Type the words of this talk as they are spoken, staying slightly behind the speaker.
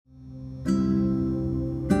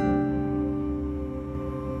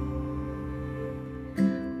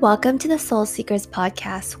Welcome to the Soul Seekers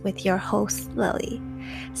podcast with your host, Lily.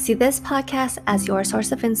 See this podcast as your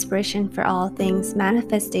source of inspiration for all things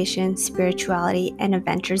manifestation, spirituality, and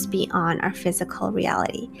adventures beyond our physical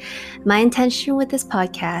reality. My intention with this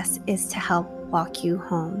podcast is to help walk you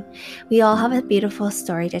home. We all have a beautiful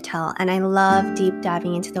story to tell, and I love deep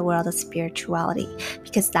diving into the world of spirituality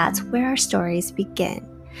because that's where our stories begin.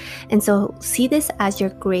 And so see this as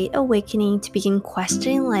your great awakening to begin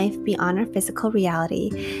questioning life beyond our physical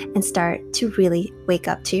reality and start to really wake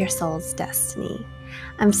up to your soul's destiny.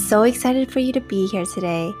 I'm so excited for you to be here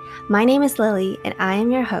today. My name is Lily and I am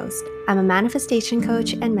your host. I'm a manifestation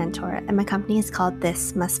coach and mentor, and my company is called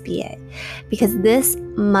This Must Be It, because this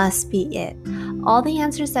must be it. All the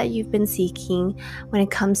answers that you've been seeking when it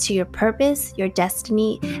comes to your purpose, your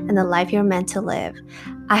destiny, and the life you're meant to live.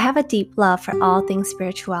 I have a deep love for all things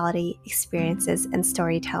spirituality, experiences, and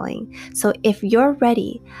storytelling. So if you're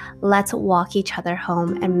ready, let's walk each other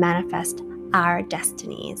home and manifest our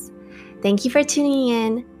destinies. Thank you for tuning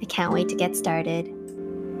in. I can't wait to get started.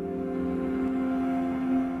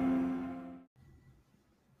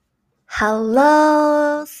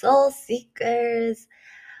 Hello, Soul Seekers.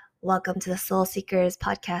 Welcome to the Soul Seekers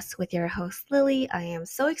podcast with your host, Lily. I am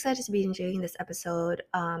so excited to be doing this episode.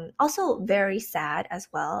 Also very sad as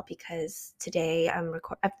well, because today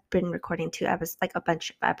I've been recording a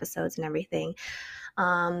bunch of episodes and everything.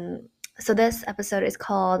 So this episode is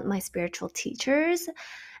called My Spiritual Teachers.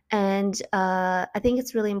 And I think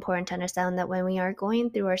it's really important to understand that when we are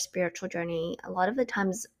going through our spiritual journey, a lot of the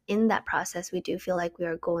times in that process, we do feel like we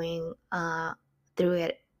are going through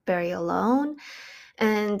it very alone.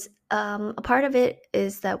 And a part of it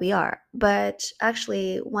is that we are. But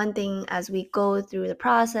actually, one thing as we go through the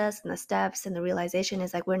process and the steps and the realization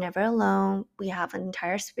is like we're never alone. We have an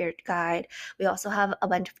entire spirit guide. We also have a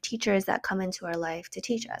bunch of teachers that come into our life to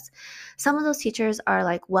teach us. Some of those teachers are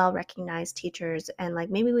like well-recognized teachers, and like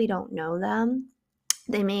maybe we don't know them.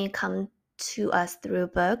 They may come to us through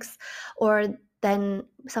books, or then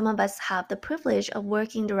some of us have the privilege of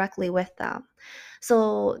working directly with them.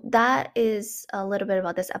 So that is a little bit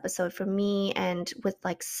about this episode for me, and with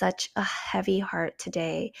like such a heavy heart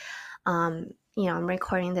today. I'm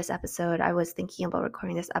recording this episode. I was thinking about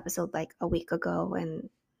recording this episode like a week ago, and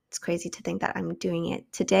it's crazy to think that I'm doing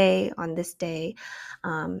it today on this day,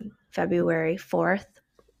 February 4th,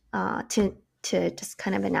 to just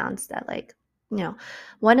kind of announce that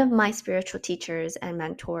one of my spiritual teachers and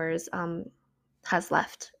mentors has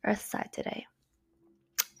left Earthside today.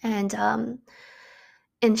 And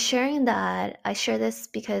in sharing that, I share this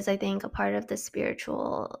because I think a part of the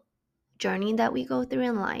spiritual journey that we go through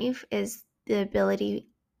in life is the ability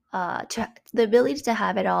to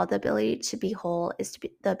have it all. The ability to be whole is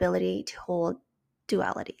the ability to hold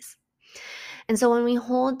dualities. And so when we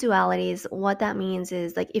hold dualities, what that means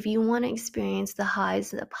is like if you want to experience the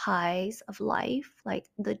highs of life, like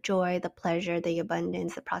the joy, the pleasure, the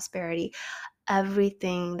abundance, the prosperity,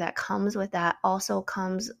 everything that comes with that also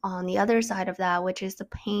comes on the other side of that, which is the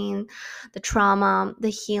pain, the trauma,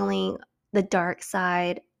 the healing, the dark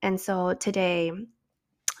side. And so today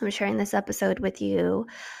I'm sharing this episode with you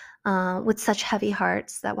with such heavy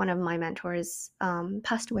hearts that one of my mentors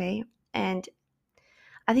passed away. And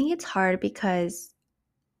I think it's hard because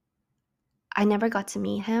I never got to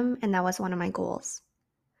meet him, and that was one of my goals.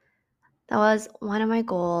 That was one of my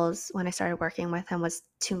goals when I started working with him, was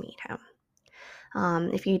to meet him.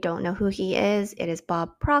 If you don't know who he is, it is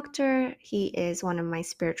Bob Proctor. He is one of my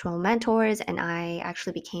spiritual mentors, and I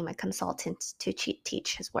actually became a consultant to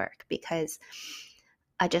teach his work because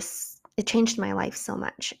it changed my life so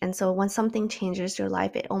much. And so when something changes your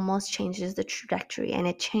life, it almost changes the trajectory, and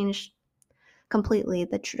it changed completely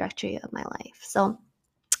the trajectory of my life. So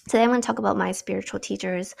today I'm going to talk about my spiritual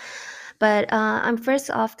teachers, but I'm first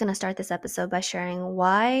off going to start this episode by sharing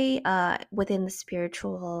why within the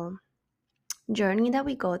spiritual journey that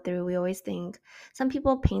we go through, we always think, some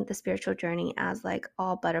people paint the spiritual journey as like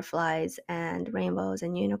all butterflies and rainbows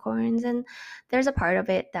and unicorns, and there's a part of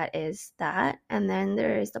it that is that, and then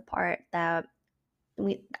there is the part that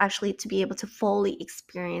we actually, to be able to fully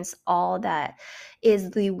experience all that is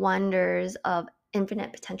the wonders of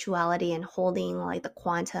infinite potentiality and holding like the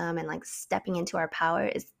quantum and like stepping into our power,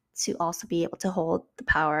 is to also be able to hold the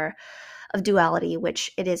power of duality, which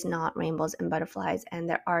it is not rainbows and butterflies, and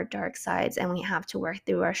there are dark sides, and we have to work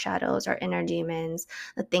through our shadows, our inner demons,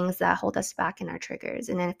 the things that hold us back, and our triggers.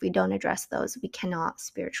 And then if we don't address those, we cannot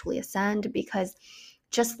spiritually ascend, because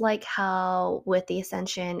just like how with the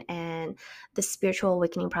ascension and the spiritual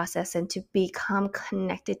awakening process, and to become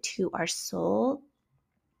connected to our soul,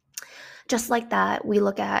 just like that, we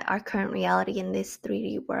look at our current reality in this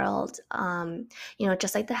 3D world,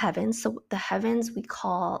 just like the heavens. So the heavens, we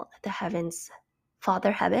call the heavens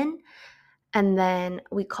Father Heaven, and then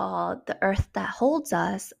we call the earth that holds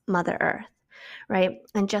us Mother Earth, right?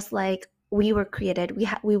 And just like we were created,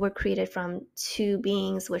 we were created from two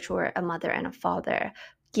beings, which were a mother and a father,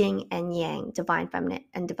 yin and yang, divine feminine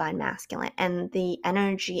and divine masculine. And the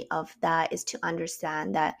energy of that is to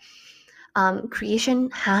understand that creation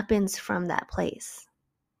happens from that place,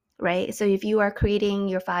 right? So if you are creating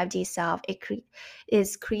your 5D self, it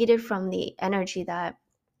is created from the energy that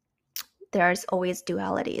there's always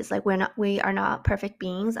dualities. Like we are not perfect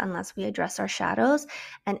beings unless we address our shadows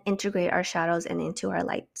and integrate our shadows and into our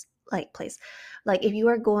light place. Like if you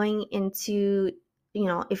are going into,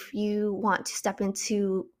 if you want to step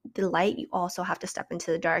into the light, you also have to step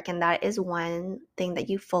into the dark. And that is one thing that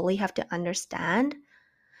you fully have to understand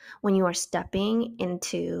when you are stepping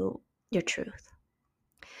into your truth.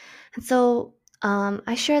 And so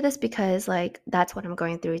I share this because like that's what I'm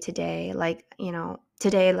going through today. Like,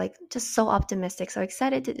 today, like just so optimistic, so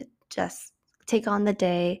excited to just take on the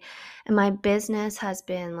day. And my business has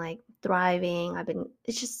been like thriving.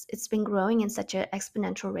 It's been growing in such an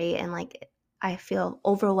exponential rate. And like I feel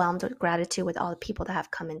overwhelmed with gratitude with all the people that have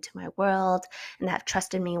come into my world and that have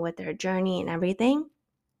trusted me with their journey and everything.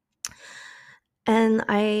 And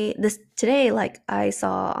today, like I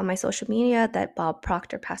saw on my social media that Bob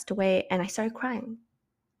Proctor passed away, and I started crying.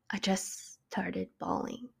 I just started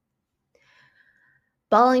bawling.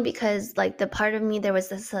 Bawling because like the part of me, there was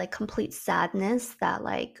this like complete sadness that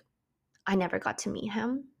like I never got to meet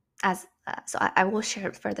him. So I will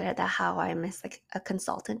share further that how I miss like a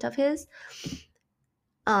consultant of his.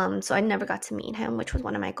 So I never got to meet him, which was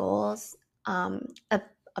one of my goals. A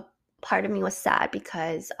part of me was sad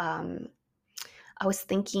because I was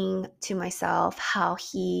thinking to myself how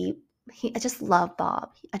I just love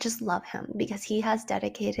Bob. I just love him because he has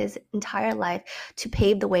dedicated his entire life to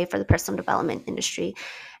pave the way for the personal development industry.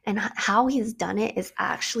 And how he's done it is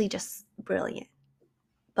actually just brilliant.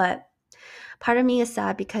 But part of me is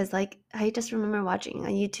sad because like I just remember watching a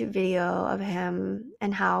YouTube video of him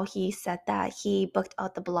and how he said that he booked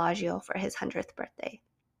out the Bellagio for his 100th birthday.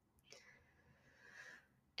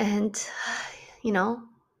 And,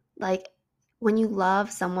 like when you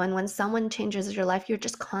love someone, when someone changes your life, you're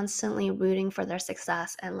just constantly rooting for their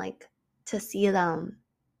success and like to see them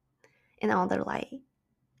in all their light.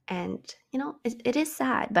 And, it is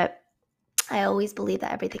sad, but I always believe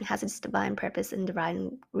that everything has its divine purpose and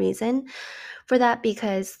divine reason for that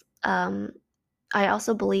because I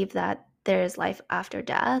also believe that there is life after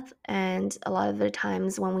death. And a lot of the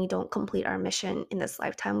times when we don't complete our mission in this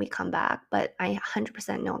lifetime, we come back. But I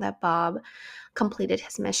 100% know that Bob completed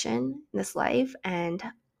his mission in this life and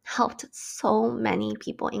helped so many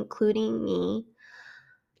people, including me,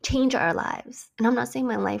 change our lives. And I'm not saying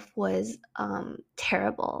my life was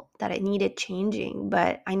terrible, that it needed changing,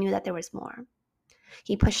 but I knew that there was more.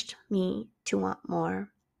 He pushed me to want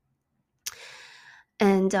more.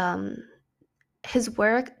 And his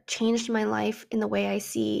work changed my life in the way I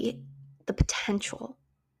see the potential,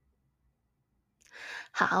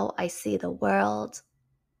 how I see the world,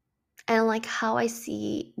 and like how I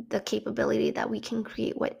see the capability that we can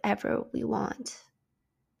create whatever we want.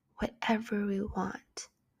 Whatever we want.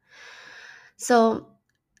 So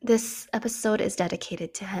this episode is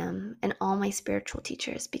dedicated to him and all my spiritual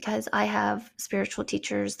teachers because I have spiritual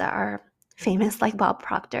teachers that are famous like Bob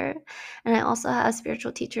Proctor, and I also have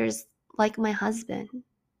spiritual teachers like my husband,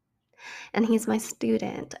 and he's my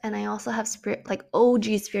student. And I also have like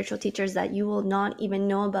OG spiritual teachers that you will not even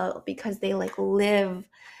know about because they like live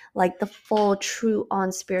like the full true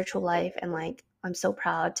on spiritual life. And like I'm so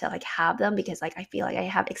proud to like have them because like I feel like I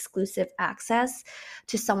have exclusive access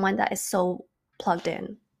to someone that is so plugged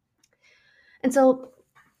in. And so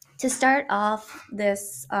to start off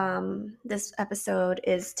this this episode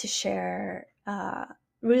is to share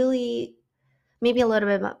really maybe a little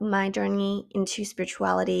bit of my journey into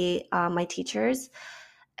spirituality, my teachers,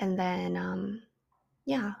 and then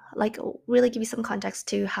like really give you some context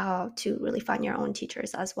to how to really find your own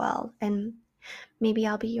teachers as well. And maybe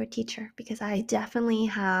I'll be your teacher because I definitely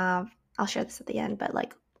have, I'll share this at the end, but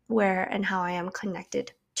like where and how I am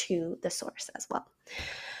connected to the source as well.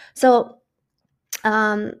 So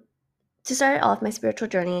to start off my spiritual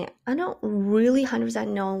journey, I don't really 100%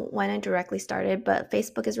 know when I directly started, but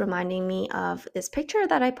Facebook is reminding me of this picture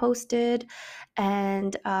that I posted.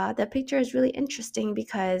 And the picture is really interesting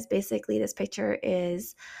because basically this picture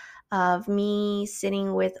is of me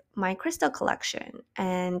sitting with my crystal collection.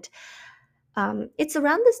 And it's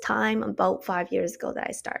around this time, about 5 years ago, that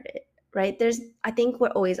I started. right? I think we're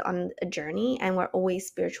always on a journey, and we're always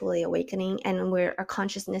spiritually awakening, and our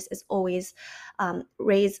consciousness is always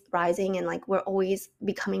rising, and like we're always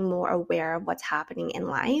becoming more aware of what's happening in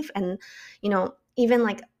life. And even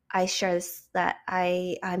like I share this, that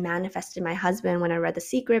I manifested my husband when I read The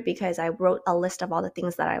Secret, because I wrote a list of all the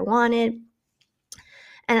things that I wanted.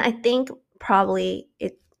 And I think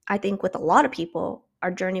I think with a lot of people,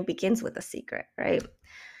 our journey begins with The Secret, right?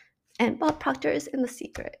 And Bob Proctor is in The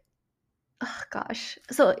Secret. Oh gosh.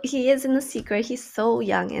 So he is in The Secret. He's so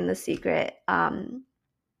young in The Secret. And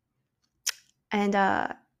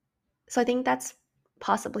so I think that's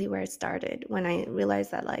possibly where it started, when I realized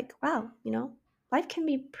that, like, wow, life can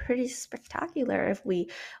be pretty spectacular if we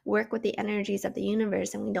work with the energies of the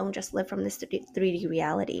universe, and we don't just live from this 3D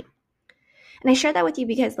reality. And I share that with you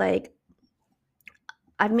because, like,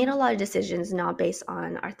 I've made a lot of decisions not based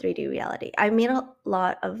on our 3D reality. I made a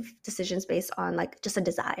lot of decisions based on like just a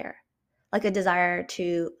desire, like a desire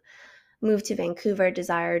to move to Vancouver,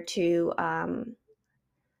 desire to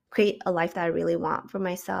create a life that I really want for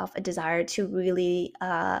myself, a desire to really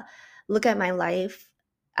look at my life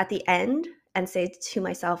at the end and say to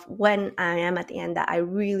myself, when I am at the end, that I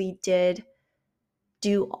really did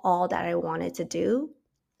do all that I wanted to do.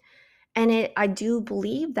 And I do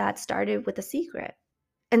believe that started with The Secret.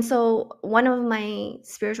 And so one of my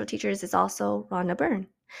spiritual teachers is also Rhonda Byrne.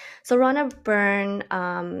 So Rhonda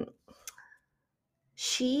Byrne,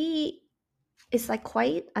 she is like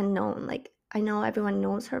quite unknown. Like, I know everyone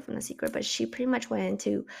knows her from The Secret, but she pretty much went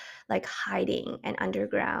into like hiding and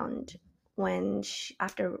underground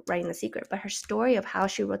after writing The Secret. But her story of how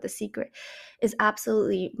she wrote The Secret is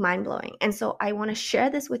absolutely mind-blowing. And so I want to share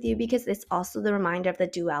this with you because it's also the reminder of the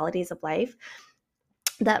dualities of life,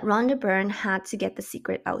 that Rhonda Byrne had to get The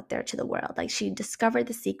Secret out there to the world. Like, she discovered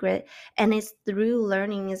The Secret, and it's through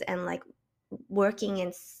learnings and like working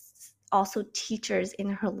and also teachers in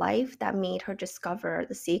her life that made her discover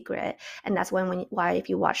The Secret. And that's why if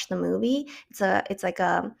you watch the movie, it's like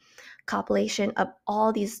a compilation of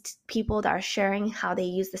all these people that are sharing how they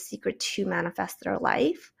use The Secret to manifest their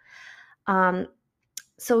life.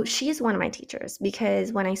 So she is one of my teachers,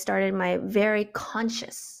 because when I started my very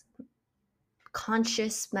conscious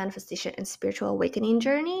manifestation and spiritual awakening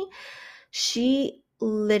journey, she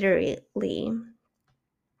literally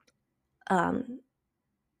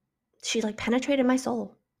she like penetrated my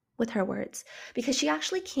soul with her words, because she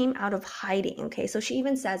actually came out of hiding. Okay, so she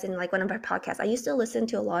even says in like one of her podcasts, I used to listen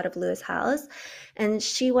to a lot of Lewis Howes, and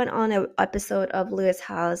she went on an episode of Lewis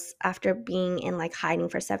Howes after being in like hiding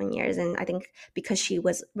for 7 years, and I think because she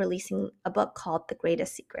was releasing a book called The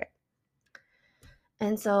Greatest Secret.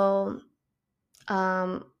 And so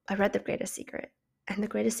I read The Greatest Secret, and The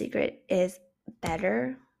Greatest Secret is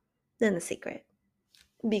better than The Secret,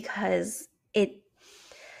 because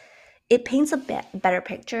it paints a better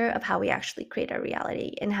picture of how we actually create our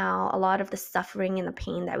reality, and how a lot of the suffering and the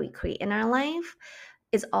pain that we create in our life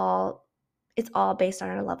is all based on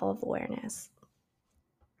our level of awareness.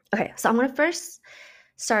 Okay, so I'm going to first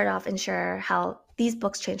start off and share how these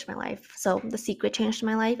books changed my life. So The Secret changed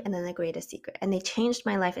my life, and then The Greatest Secret. And they changed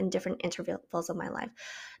my life in different intervals of my life.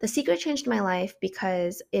 The Secret changed my life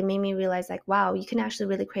because it made me realize, like, wow, you can actually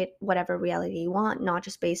really create whatever reality you want, not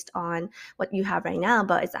just based on what you have right now,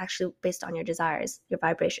 but it's actually based on your desires, your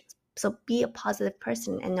vibrations. So be a positive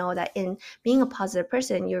person, and know that in being a positive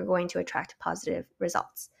person, you're going to attract positive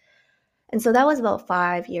results. And so that was about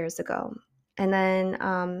 5 years ago. And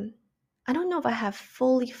then I don't know if I have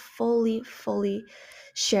fully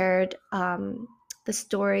shared the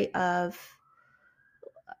story of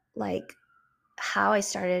like how I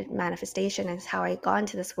started manifestation and how I got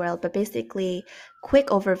into this world. But basically, quick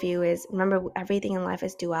overview is, remember, everything in life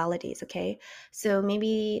is dualities, okay? So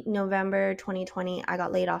maybe November 2020, I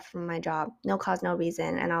got laid off from my job, no cause, no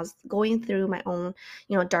reason. And I was going through my own,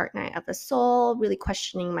 dark night of the soul, really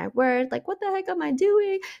questioning my worth. Like, what the heck am I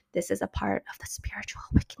doing? This is a part of the spiritual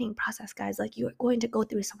awakening process, guys. Like, you are going to go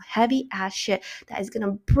through some heavy ass shit that is going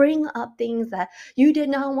to bring up things that you did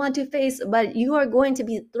not want to face, but you are going to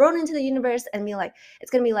be thrown into the universe and be like,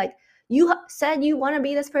 it's going to be like, you said you want to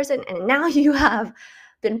be this person, and now you have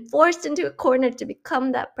been forced into a corner to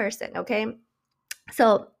become that person, okay?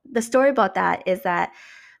 So the story about that is that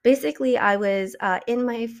basically I was in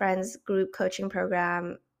my friend's group coaching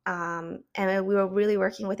program, and we were really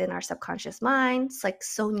working within our subconscious mind. It's like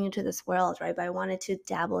so new to this world, right? But I wanted to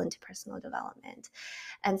dabble into personal development.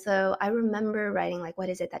 And so I remember writing, like, what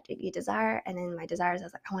is it that you desire? And in my desires, I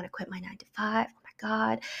was like, I want to quit my 9 to 5. Oh my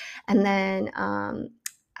God. And then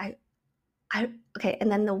Okay,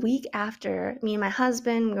 and then the week after, me and my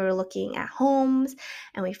husband, we were looking at homes,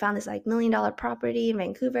 and we found this like $1 million property in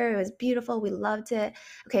Vancouver. It was beautiful. We loved it.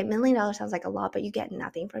 Okay, $1 million sounds like a lot, but you get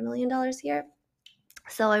nothing for $1 million here.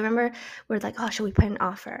 So I remember we are like, oh, should we put an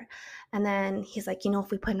offer? And then he's like,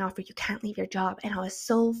 if we put an offer, you can't leave your job. And I was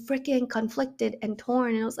so freaking conflicted and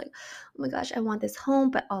torn. And I was like, oh my gosh, I want this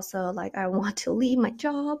home, but also like I want to leave my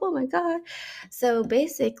job. Oh my God. So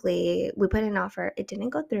basically, we put an offer. It didn't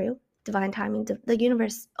go through. Divine timing. The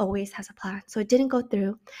universe always has a plan. So it didn't go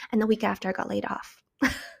through. And the week after, I got laid off.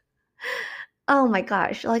 Oh my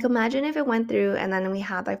gosh. Like imagine if it went through and then we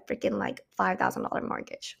had like freaking like $5,000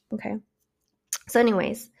 mortgage. Okay. So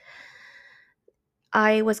anyways,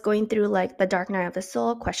 I was going through like the dark night of the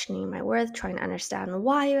soul, questioning my worth, trying to understand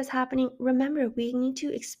why it was happening. Remember, we need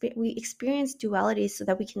to experience duality so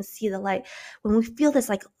that we can see the light. When we feel this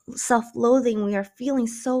like self-loathing, we are feeling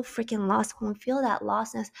so freaking lost. When we feel that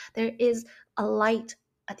lostness, there is a light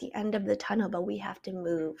at the end of the tunnel, but we have to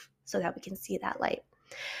move so that we can see that light.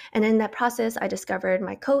 And in that process, I discovered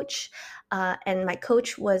my coach, and my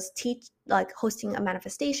coach was hosting a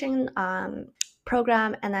manifestation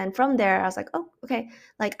program. And then from there, I was like, oh, okay.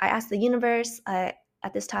 Like I asked the universe. At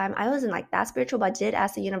this time, I wasn't like that spiritual, but I did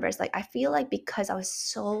ask the universe. Like I feel like because I was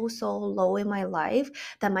so low in my life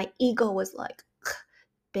that my ego was like,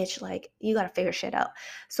 bitch, like you gotta figure shit out.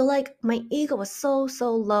 So like my ego was so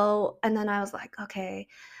low, and then I was like, okay,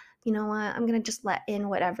 you know what, I'm gonna just let in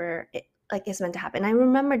whatever it like is meant to happen. I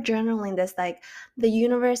remember journaling this, like the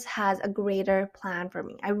universe has a greater plan for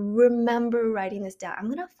me. I remember writing this down. I'm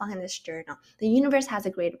gonna find this journal. The universe has a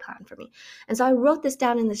greater plan for me. And so I wrote this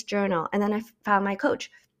down in this journal, and then I found my coach.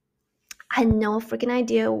 I had no freaking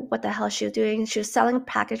idea what the hell she was doing. She was selling a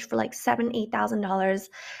package for like $7,000-$8,000.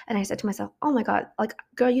 And I said to myself, oh my God, like,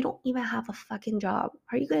 girl, you don't even have a fucking job.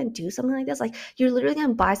 Are you going to do something like this? Like, you're literally going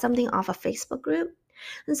to buy something off a Facebook group?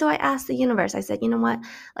 And so I asked the universe, I said, you know what?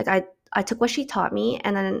 Like, I took what she taught me.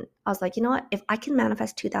 And then I was like, you know what? If I can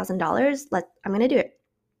manifest $2,000, I'm going to do it.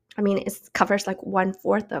 I mean, it covers like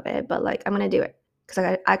 1/4 of it, but like, I'm going to do it.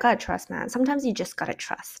 Because I got to trust, man. Sometimes you just got to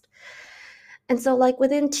trust. And so like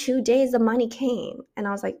within 2 days, the money came. And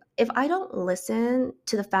I was like, if I don't listen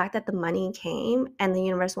to the fact that the money came and the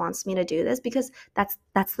universe wants me to do this, because that's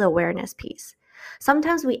the awareness piece.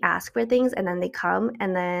 Sometimes we ask for things and then they come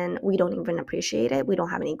and then we don't even appreciate it. We don't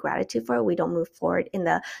have any gratitude for it. We don't move forward in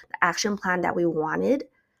the action plan that we wanted.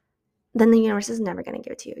 Then the universe is never going to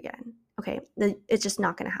give it to you again. Okay, it's just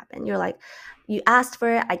not going to happen. You're like, you asked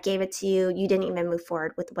for it, I gave it to you. You didn't even move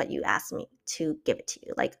forward with what you asked me to give it to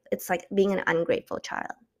you. Like, it's like being an ungrateful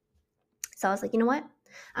child. So I was like, you know what?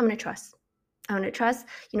 I'm going to trust. I'm going to trust.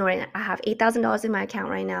 You know, right now, I have $8,000 in my account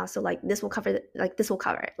right now. So like this will cover it.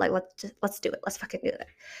 Like, let's do it. Let's fucking do it.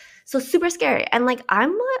 So super scary. And like,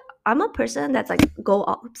 I'm a person that's like, go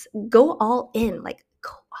all in, like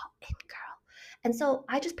go all in, girl. And so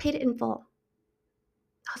I just paid it in full.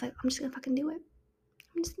 I was like, I'm just gonna fucking do it.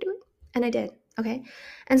 I'm just gonna do it. And I did. Okay.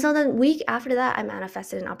 And so the week after that, I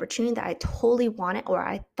manifested an opportunity that I totally wanted, or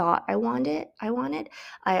I thought I wanted.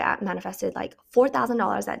 I manifested like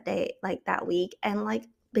 $4,000 that day, like that week. And like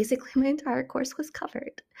basically my entire course was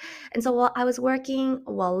covered. And so while I was working,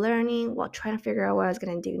 while learning, while trying to figure out what I was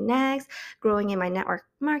going to do next, growing in my network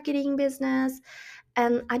marketing business.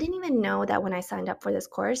 And I didn't even know that when I signed up for this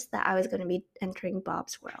course that I was going to be entering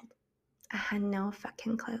Bob's World. I had no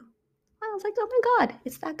fucking clue. I was like, oh my God,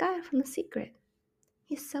 it's that guy from The Secret.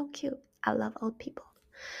 He's so cute. I love old people.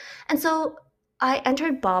 And so I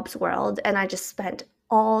entered Bob's world and I just spent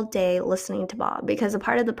all day listening to Bob, because a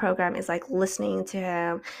part of the program is like listening to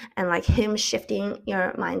him and like him shifting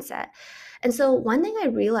your mindset. And so one thing I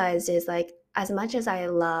realized is like, as much as I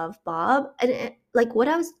love Bob, like what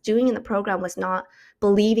I was doing in the program was not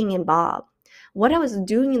believing in Bob. What I was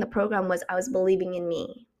doing in the program was I was believing in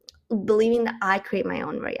me, believing that I create my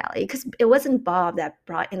own reality, because it wasn't Bob that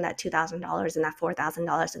brought in that $2,000 and that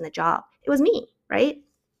 $4,000 in the job. It was me, right?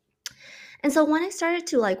 And so when I started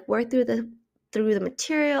to like work through the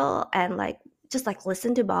material and like just like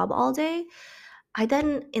listen to Bob all day, I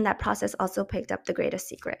then in that process also picked up The Greatest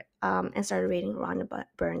Secret, and started reading Rhonda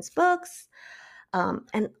Byrne's books.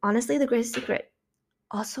 And honestly, The Greatest Secret,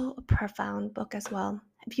 also a profound book as well.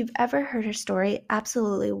 If you've ever heard her story,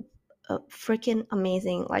 absolutely freaking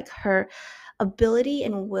amazing. Like her ability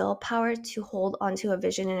and willpower to hold onto a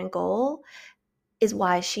vision and a goal is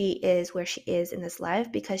why she is where she is in this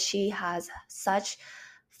life, because she has such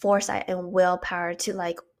foresight and willpower to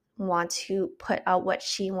like want to put out what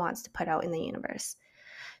she wants to put out in the universe.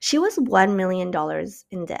 She was $1 million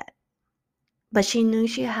in debt, but she knew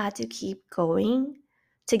she had to keep going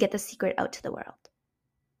to get the secret out to the world.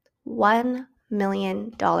 $1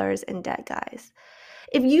 million in debt, guys.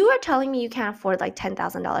 If you are telling me you can't afford like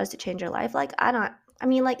 $10,000 to change your life, like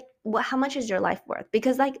how much is your life worth?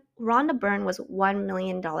 Because like Rhonda Byrne was $1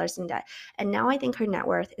 million in debt, and now I think her net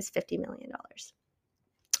worth is $50 million.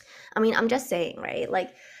 I mean, I'm just saying, right?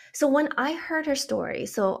 Like, so when I heard her story,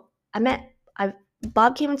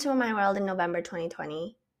 Bob came into my world in November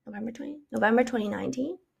 2020, November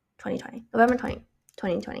 2019, 2020, November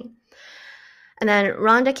 2020. And then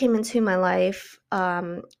Rhonda came into my life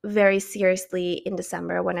very seriously in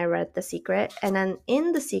December when I read The Secret. And then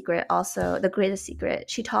in The Secret, also The Greatest Secret,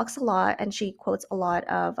 she talks a lot and she quotes a lot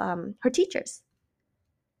of her teachers.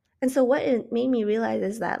 And so what it made me realize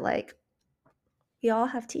is that like we all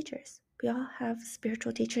have teachers. We all have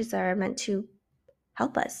spiritual teachers that are meant to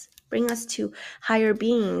help us, bring us to higher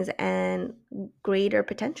beings and greater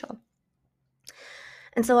potential.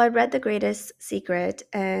 And so I read The Greatest Secret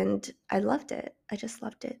and I loved it. I just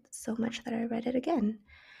loved it so much that I read it again.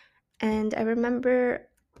 And I remember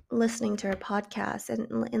listening to her podcast,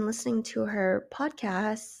 and in listening to her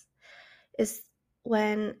podcast is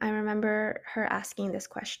when I remember her asking this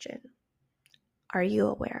question: are you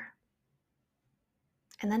aware?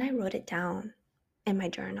 And then I wrote it down in my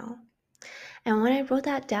journal. And when I wrote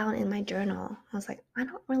that down in my journal, I was like, I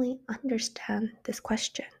don't really understand this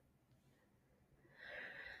question.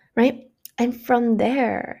 Right? And from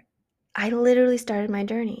there, I literally started my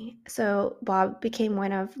journey. So Bob became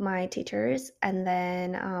one of my teachers, and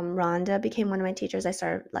then Rhonda became one of my teachers. I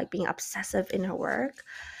started like being obsessive in her work.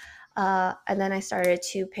 And then I started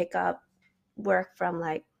to pick up work from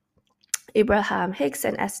like Abraham Hicks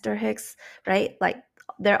and Esther Hicks, right? Like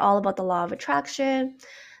they're all about the law of attraction.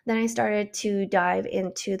 Then I started to dive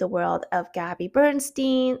into the world of Gabby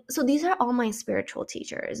Bernstein. So these are all my spiritual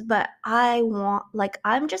teachers, but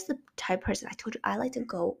I'm just the type of person, I told you, I like to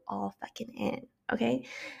go all fucking in, okay?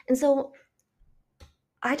 And so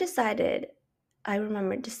I decided, I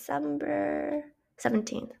remember December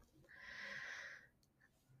 17th.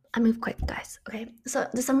 I moved quick, guys, okay? So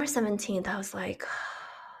December 17th, I was like,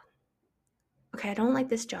 okay, I don't like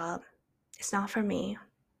this job. It's not for me.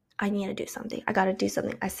 I need to do something. I got to do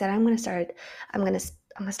something. I said, I'm going to start a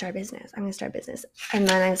business. I'm going to start a business. And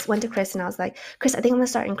then I went to Chris and I was like, Chris, I think I'm going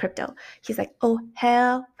to start in crypto. He's like, oh,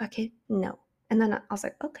 hell fucking no. And then I was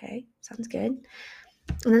like, okay, sounds good.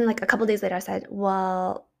 And then like a couple days later, I said,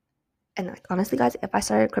 well, and like honestly, guys, if I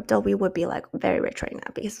started crypto, we would be like very rich right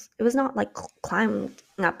now because it was not like climbing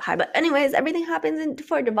up high. But anyways, everything happens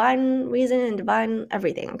for a divine reason and divine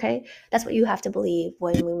everything, okay? That's what you have to believe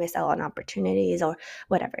when we miss out on opportunities or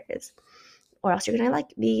whatever it is. Or else you're gonna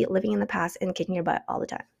like be living in the past and kicking your butt all the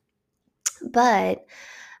time. But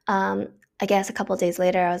I guess a couple of days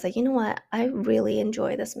later, I was like, you know what? I really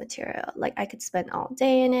enjoy this material. Like I could spend all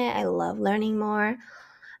day in it. I love learning more.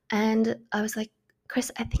 And I was like,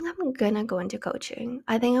 Chris, I think I'm gonna go into coaching.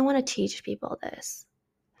 I think I want to teach people this.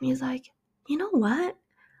 And he's like, you know what?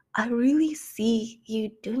 I really see you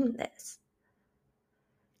doing this.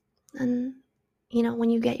 And, you know, when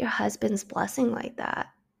you get your husband's blessing like that,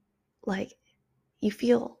 like you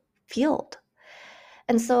feel fueled.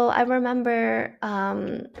 And so I remember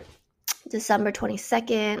December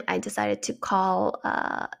 22nd, I decided to call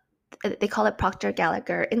they call it Proctor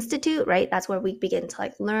Gallagher Institute, right? That's where we begin to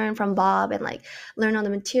like learn from Bob and like learn all the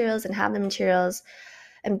materials and have the materials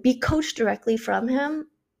and be coached directly from him.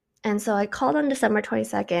 And so I called on December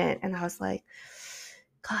 22nd and I was like,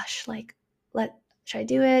 gosh, like should I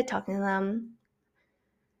do it? Talking to them.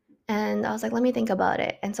 And I was like, let me think about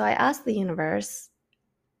it. And so I asked the universe,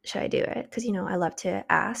 should I do it? Because, you know, I love to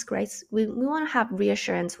ask, right? So we want to have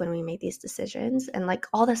reassurance when we make these decisions. And like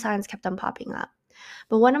all the signs kept on popping up.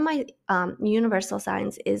 But one of my universal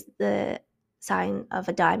signs is the sign of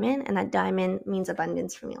a diamond, and that diamond means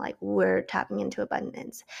abundance for me. Like we're tapping into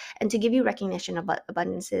abundance. And to give you recognition of what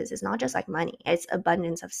abundance is not just like money, it's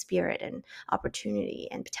abundance of spirit and opportunity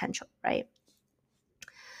and potential, right?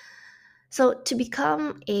 So to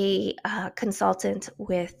become a consultant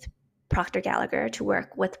with Proctor Gallagher, to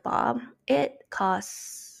work with Bob, it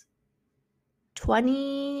costs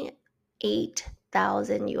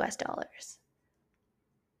 28,000 US dollars.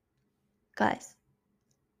 Guys,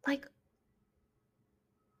 like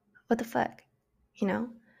what the fuck, you know?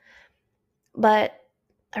 But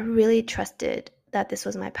I really trusted that this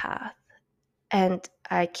was my path. And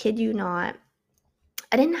I kid you not,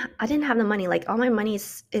 I didn't have the money. Like all my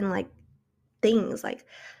money's in like things like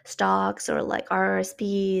stocks or like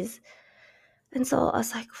RSPs. And so I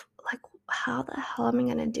was like how the hell am I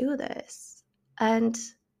gonna do this? And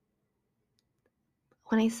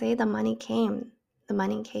when I say the money came, the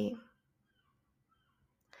money came.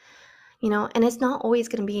 and it's not always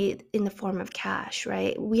going to be in the form of cash,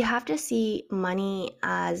 right? We have to see money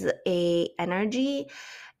as a energy,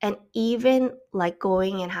 and even like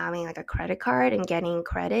going and having like a credit card and getting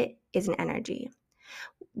credit is an energy.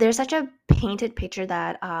 There's such a painted picture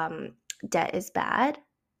that debt is bad.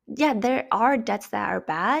 Yeah, there are debts that are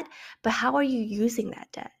bad, but how are you using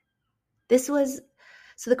that debt? This was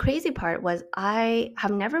So the crazy part was I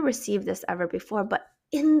have never received this ever before, but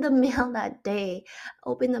in the mail that day, I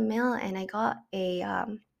opened the mail and I got a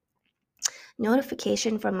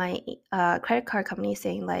notification from my credit card company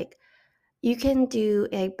saying like, you can do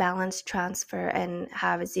a balance transfer and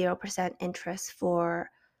have 0% interest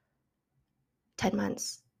for 10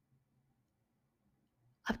 months,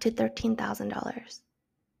 up to $13,000.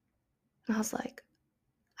 And I was like,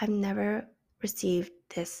 I've never received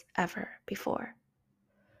this ever before.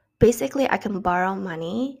 Basically, I can borrow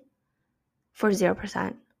money for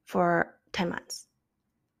 0% for 10 months.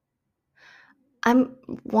 I'm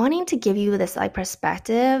wanting to give you this like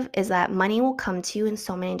perspective is that money will come to you in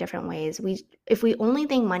so many different ways. If we only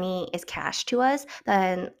think money is cash to us,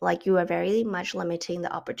 then like you are very much limiting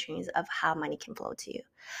the opportunities of how money can flow to you,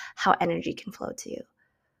 how energy can flow to you.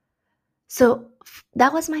 So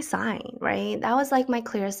that was my sign, right? That was like my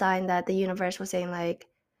clear sign that the universe was saying like,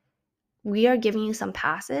 we are giving you some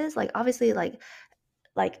passes. Like obviously like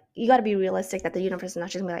you got to be realistic that the universe is not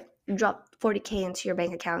just gonna be like, you drop 40K into your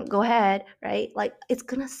bank account, go ahead, right? Like it's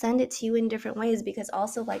gonna send it to you in different ways, because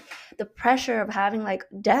also like the pressure of having like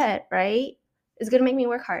debt, right, is gonna make me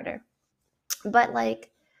work harder. But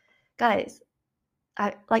like, guys,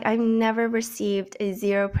 I've never received a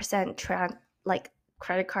 0% like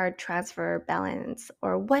credit card transfer balance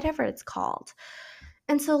or whatever it's called.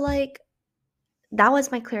 And so like that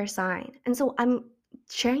was my clear sign. And so I'm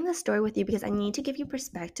sharing this story with you because I need to give you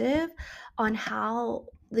perspective on how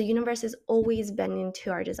the universe is always bending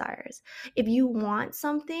to our desires. If you want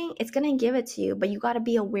something, it's going to give it to you, but you got to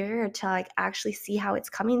be aware to like actually see how it's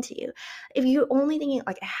coming to you. If you're only thinking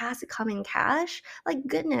like it has to come in cash, like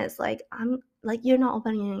goodness, like I'm like you're not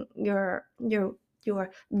opening your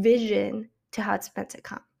vision to how it's meant to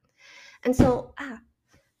come. And so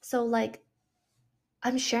like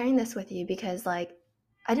I'm sharing this with you because like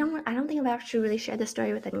I don't think I've actually really shared this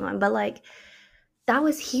story with anyone, but like that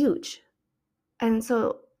was huge. And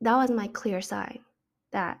so that was my clear sign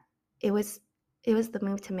that it was the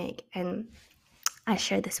move to make. And I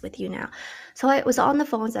shared this with you now. So I was on the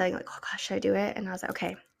phone saying like, oh gosh, should I do it? And I was like,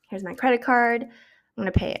 okay, here's my credit card. I'm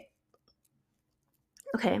gonna pay it.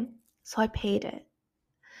 Okay. So I paid it.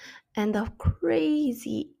 And the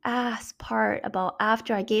crazy ass part about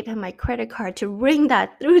after I gave him my credit card to ring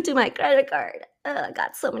that through to my credit card, I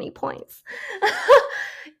got so many points,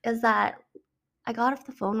 is that I got off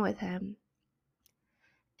the phone with him.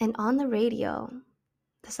 And on the radio,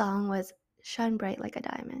 the song was Shine Bright Like a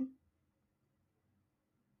Diamond.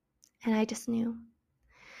 And I just knew.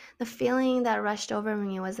 The feeling that rushed over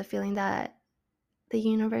me was the feeling that the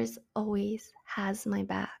universe always has my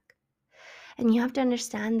back. And you have to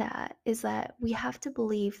understand that is that we have to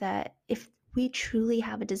believe that if we truly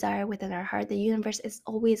have a desire within our heart, the universe is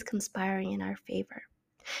always conspiring in our favor.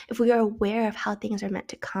 If we are aware of how things are meant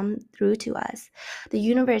to come through to us, the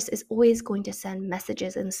universe is always going to send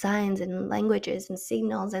messages and signs and languages and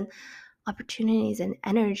signals and opportunities and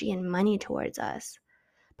energy and money towards us.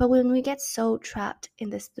 But when we get so trapped in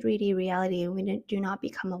this 3D reality and we do not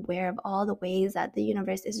become aware of all the ways that the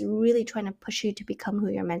universe is really trying to push you to become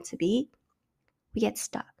who you're meant to be, we get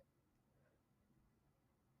stuck.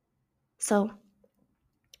 So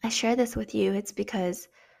I share this with you. It's because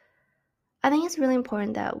I think it's really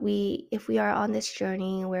important that if we are on this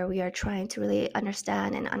journey where we are trying to really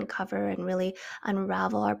understand and uncover and really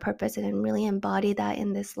unravel our purpose and really embody that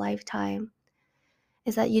in this lifetime,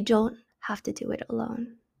 is that you don't have to do it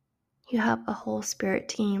alone. You have a whole spirit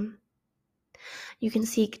team. You can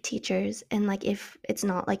seek teachers, and like if it's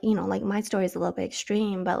not like, like my story is a little bit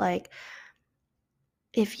extreme, but like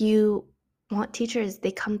if you want teachers,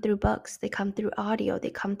 they come through books, they come through audio, they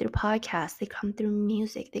come through podcasts, they come through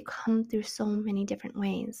music, they come through so many different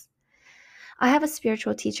ways. I have a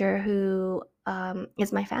spiritual teacher who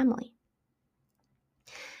is my family,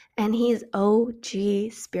 and he's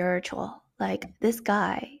OG spiritual. Like this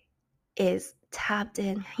guy is tapped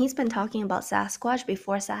in. He's been talking about Sasquatch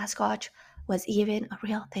before Sasquatch was even a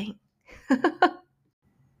real thing.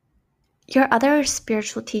 Your other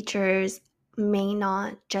spiritual teachers may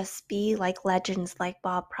not just be like legends like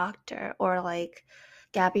Bob Proctor or like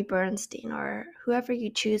Gabby Bernstein or whoever you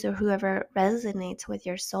choose or whoever resonates with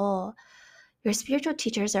your soul. Your spiritual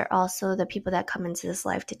teachers are also the people that come into this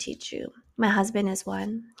life to teach you. My husband is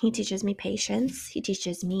one. He teaches me patience. He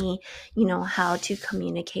teaches me, how to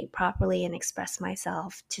communicate properly and express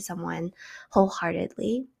myself to someone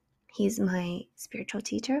wholeheartedly. He's my spiritual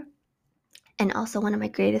teacher and also one of my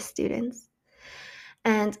greatest students.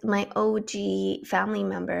 And my OG family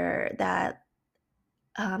member that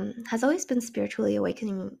has always been spiritually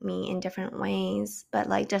awakening me in different ways, but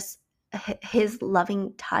like just his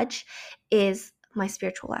loving touch is my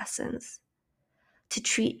spiritual lessons, to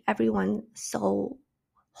treat everyone so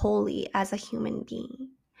wholly as a human being.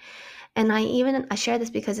 And I share this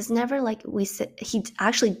because it's never like we sit. He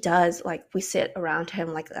actually does, like, we sit around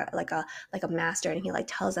him like a master, and he like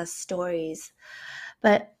tells us stories.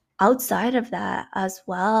 But outside of that as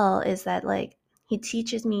well is that like he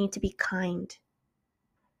teaches me to be kind,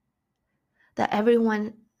 that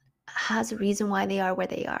everyone has a reason why they are where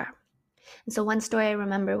they are. And so one story I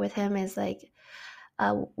remember with him is like,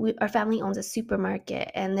 our family owns a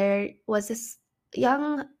supermarket, and there was this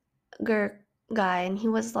younger guy, and he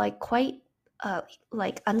was like quite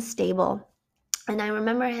like unstable. And I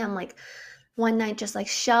remember him like one night just like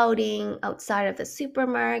shouting outside of the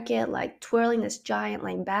supermarket, like twirling this giant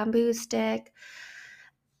like bamboo stick.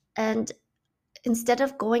 And instead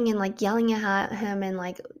of going and like yelling at him and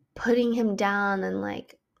like putting him down, and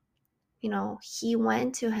like, he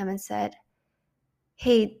went to him and said,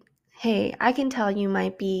 hey, hey, I can tell you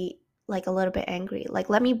might be like a little bit angry. Like,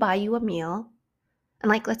 let me buy you a meal and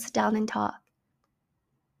like, let's sit down and talk.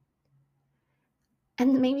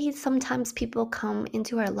 And maybe sometimes people come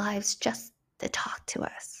into our lives just to talk to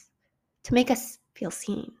us, to make us feel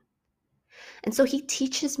seen. And so he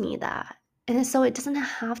teaches me that. And so it doesn't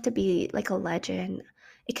have to be like a legend.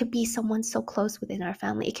 It could be someone so close within our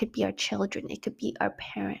family. It could be our children. It could be our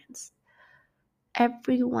parents.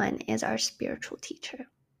 Everyone is our spiritual teacher.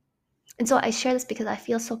 And so I share this because I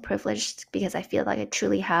feel so privileged, because I feel like I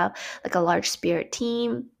truly have like a large spirit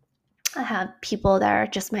team. I have people that are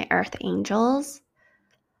just my earth angels.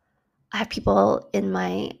 I have people in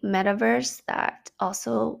my metaverse that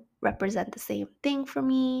also represent the same thing for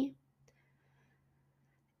me.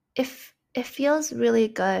 If it feels really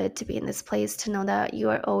good to be in this place, to know that you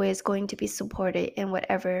are always going to be supported in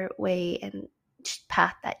whatever way and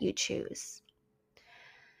path that you choose.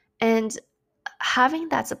 And having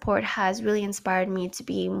that support has really inspired me to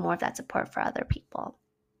be more of that support for other people.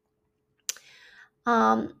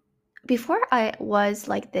 Before I was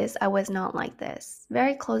like this, I was not like this.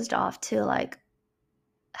 Very closed off to like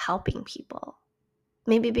helping people.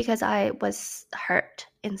 Maybe because I was hurt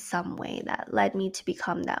in some way that led me to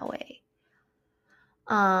become that way.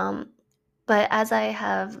 But as I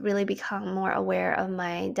have really become more aware of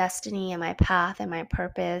my destiny and my path and my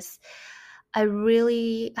purpose, I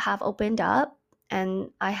really have opened up, and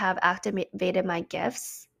I have activated my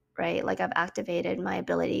gifts, right? Like, I've activated my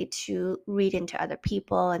ability to read into other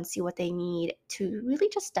people and see what they need to really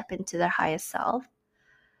just step into their highest self.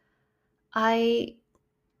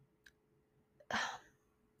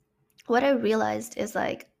 What I realized is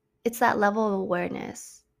like, it's that level of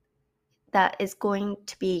awareness that is going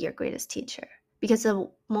to be your greatest teacher. Because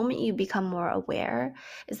the moment you become more aware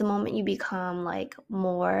is the moment you become like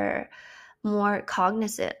more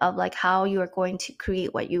cognizant of like how you are going to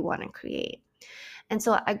create what you want to create. And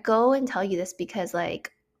so I go and tell you this because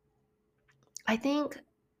like, I think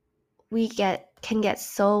we can get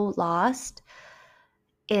so lost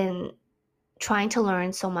in trying to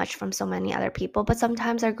learn so much from so many other people, but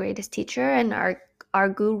sometimes our greatest teacher and our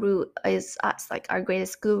guru is us. Like, our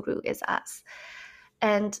greatest guru is us.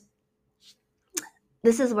 And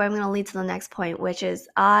this is where I'm going to lead to the next point, which is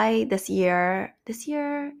this year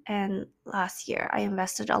and last year, I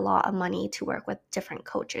invested a lot of money to work with different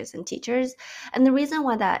coaches and teachers. And the reason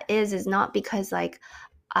why that is not because like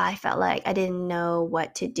I felt like I didn't know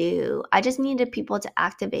what to do. I just needed people to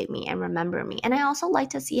activate me and remember me. And I also like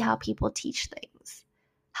to see how people teach things,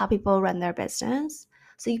 how people run their business.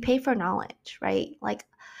 So you pay for knowledge, right? Like,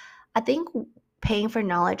 I think paying for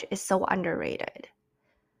knowledge is so underrated.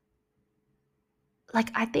 Like,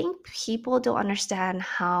 I think people don't understand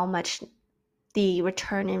how much the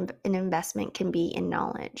return in investment can be in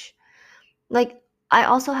knowledge. Like, I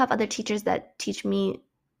also have other teachers that teach me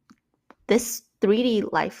this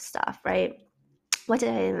 3D life stuff, right? What did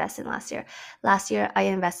I invest in last year? Last year, I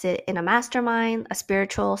invested in a mastermind, a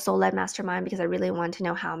spiritual soul-led mastermind, because I really wanted to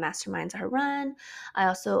know how masterminds are run. I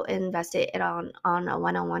also invested it on a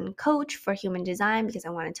one-on-one coach for human design, because I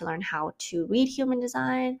wanted to learn how to read human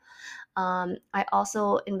design. I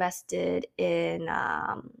also invested in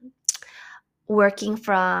working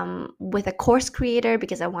with a course creator,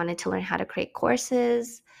 because I wanted to learn how to create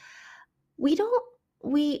courses.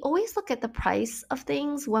 we always look at the price of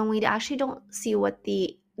things when we actually don't see what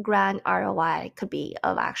the grand ROI could be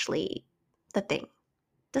of actually the thing.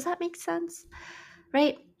 Does that make sense?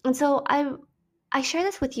 Right? And so I share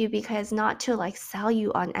this with you because not to like sell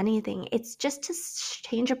you on anything. It's just to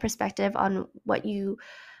change your perspective on what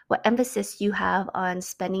emphasis you have on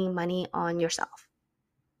spending money on yourself,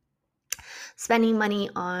 spending money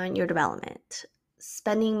on your development,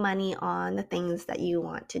 spending money on the things that you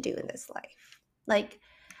want to do in this life. Like,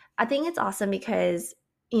 I think it's awesome because,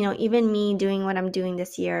 even me doing what I'm doing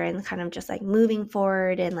this year and kind of just like moving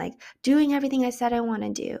forward and like doing everything I said I want to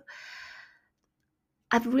do,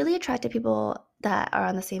 I've really attracted people that are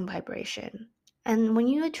on the same vibration. And when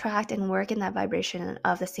you attract and work in that vibration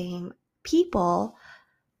of the same people,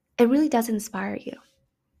 it really does inspire you.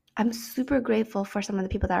 I'm super grateful for some of the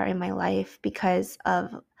people that are in my life because of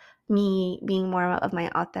me being more of my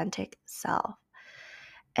authentic self.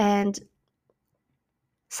 And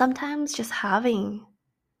sometimes just having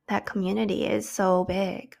that community is so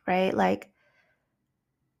big, right? Like,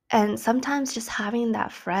 and sometimes just having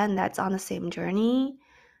that friend that's on the same journey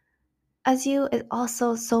as you is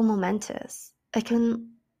also so momentous. It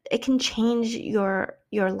can change your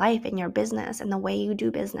life and your business and the way you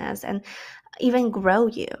do business and even grow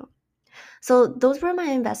you. So those were my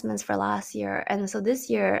investments for last year. And so this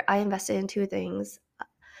year I invested in two things.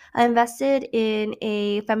 I invested in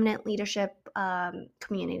a feminine leadership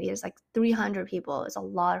community. There's like 300 people. It's a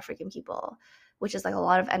lot of freaking people, which is like a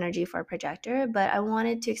lot of energy for a projector. But I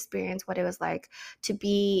wanted to experience what it was like to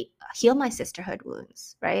heal my sisterhood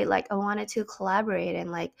wounds, right? Like I wanted to collaborate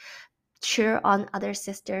and like cheer on other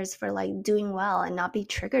sisters for like doing well and not be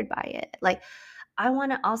triggered by it. Like I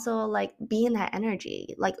want to also like be in that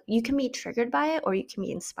energy. Like you can be triggered by it or you can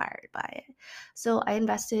be inspired by it. So I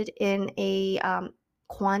invested in a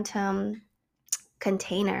quantum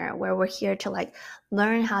container where we're here to like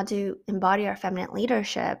learn how to embody our feminine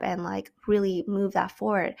leadership and like really move that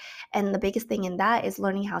forward. And the biggest thing in that is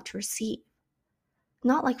learning how to receive.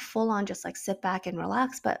 Not like full on just like sit back and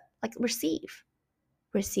relax, but like receive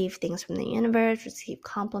things from the universe, receive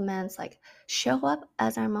compliments, like show up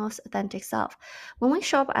as our most authentic self. When we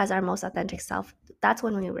show up as our most authentic self, that's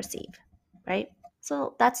when we receive, right?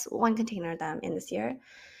 So that's one container that I'm in this year.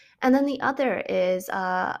 And then the other is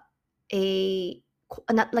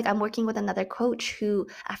like I'm working with another coach who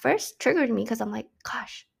at first triggered me because I'm like,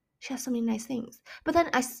 gosh, she has so many nice things. But then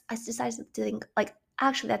I decided to think like,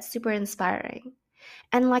 actually, that's super inspiring.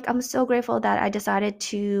 And like, I'm so grateful that I decided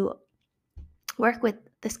to work with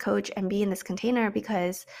this coach and be in this container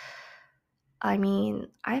because I mean,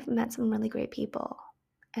 I've met some really great people.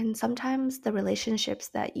 And sometimes the relationships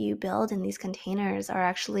that you build in these containers are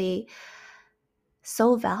actually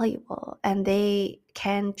so valuable and they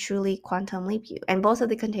can truly quantum leap you. And both of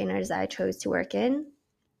the containers that I chose to work in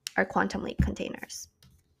are quantum leap containers,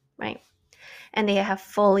 right? And they have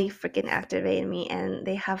fully freaking activated me and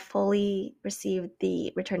they have fully received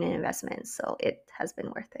the return on investment. So it has been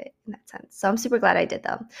worth it in that sense. So I'm super glad I did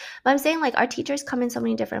them. But I'm saying like our teachers come in so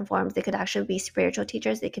many different forms. They could actually be spiritual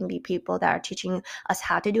teachers. They can be people that are teaching us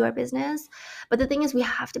how to do our business. But the thing is we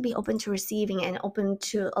have to be open to receiving and open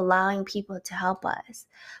to allowing people to help us.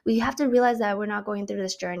 We have to realize that we're not going through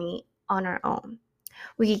this journey on our own.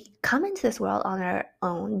 We come into this world on our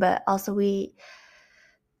own, but also we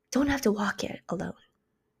don't have to walk it alone.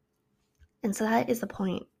 And so that is the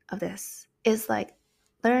point of this, is like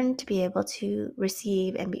learn to be able to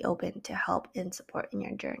receive and be open to help and support in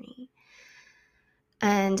your journey.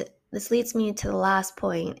 And this leads me to the last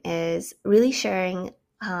point, is really sharing.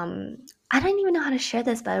 I don't even know how to share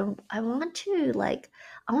this, but I want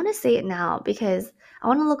to say it now because I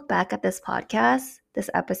want to look back at this podcast, this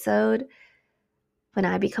episode, when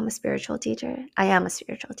I become a spiritual teacher. I am a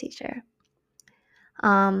spiritual teacher.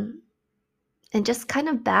 And just kind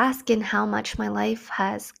of bask in how much my life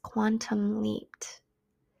has quantum leaped.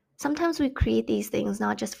 Sometimes we create these things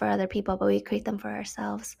not just for other people, but we create them for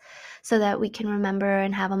ourselves so that we can remember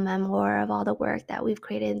and have a memoir of all the work that we've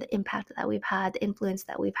created, the impact that we've had, the influence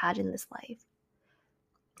that we've had in this life.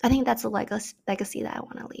 I think that's a legacy that I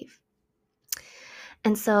want to leave.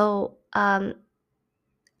 And so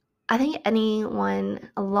I think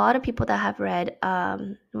a lot of people that have read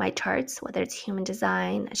my charts, whether it's human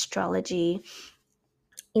design, astrology,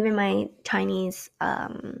 even my Chinese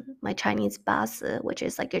Basi, which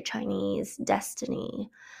is like your Chinese destiny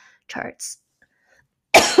charts,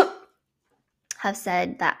 have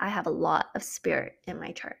said that I have a lot of spirit in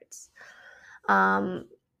my charts. I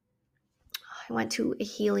went to a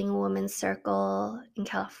healing woman's circle in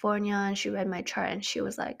California and she read my chart and she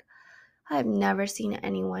was like, I've never seen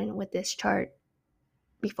anyone with this chart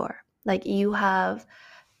before. Like you have,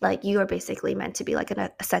 like you are basically meant to be like an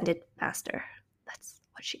ascended master. That's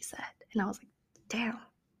what she said. And I was like, damn,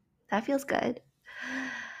 that feels good.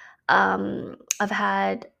 I've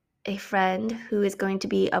had a friend who is going to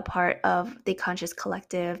be a part of the Conscious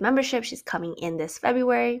Collective membership. She's coming in this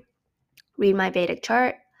February. Read my Vedic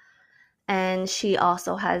chart. And she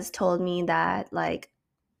also has told me that, like,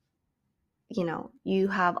 you know, you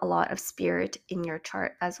have a lot of spirit in your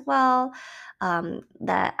chart as well.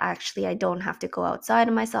 That actually I don't have to go outside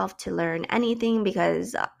of myself to learn anything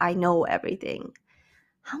because I know everything.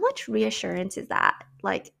 How much reassurance is that?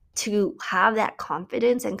 Like, to have that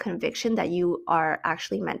confidence and conviction that you are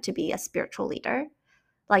actually meant to be a spiritual leader.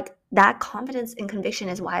 Like, that confidence and conviction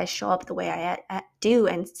is why I show up the way I do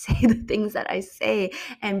and say the things that I say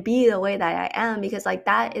and be the way that I am, because like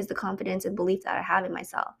that is the confidence and belief that I have in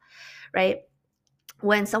myself, right?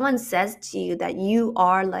 When someone says to you that you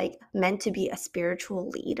are like meant to be a spiritual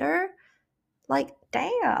leader, like,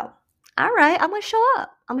 damn, all right, I'm gonna show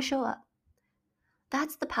up. I'm gonna show up.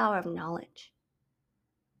 That's the power of knowledge,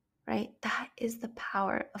 right? That is the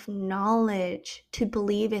power of knowledge, to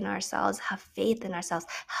believe in ourselves, have faith in ourselves,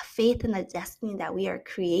 have faith in the destiny that we are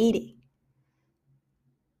creating.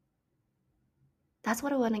 That's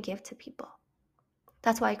what I want to give to people.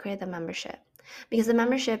 That's why I created the membership. Because the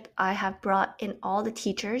membership, I have brought in all the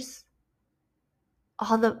teachers,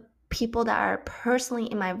 all the people that are personally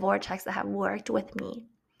in my vortex that have worked with me.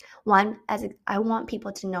 One, as I want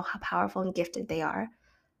people to know how powerful and gifted they are,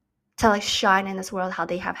 to like shine in this world, how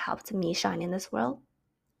they have helped me shine in this world.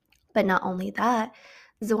 But not only that,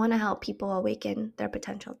 is I want to help people awaken their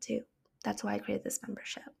potential too. That's why I created this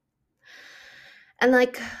membership. And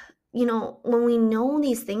like, you know, when we know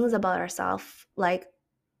these things about ourselves, like,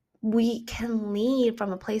 we can lead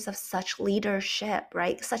from a place of such leadership,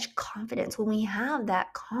 right? Such confidence. When we have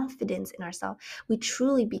that confidence in ourselves, we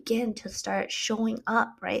truly begin to start showing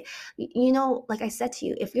up, right? You know, like I said to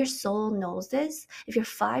you, if your soul knows this, if your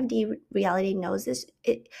 5D reality knows this,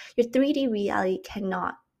 your 3D reality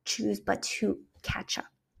cannot choose but to catch up.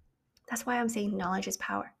 That's why I'm saying knowledge is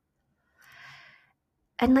power.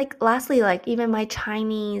 And like lastly, like even my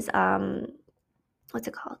Chinese, what's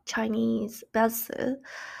it called? Chinese 标词.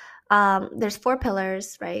 There's 4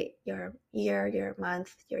 pillars, right? Your year, your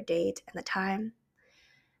month, your date, and the time.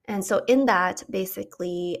 And so in that,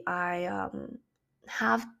 basically, I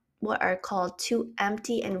have what are called 2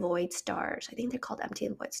 empty and void stars. I think they're called empty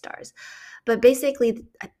and void stars. But basically,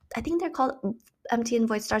 I think they're called empty and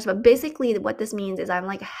void stars. But basically, what this means is I'm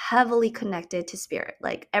like heavily connected to spirit.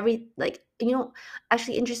 Like you know,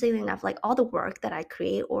 actually, interestingly enough, like all the work that I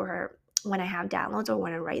create, or when I have downloads or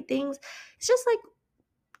when I write things, it's just like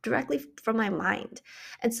directly from my mind.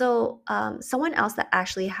 And so someone else that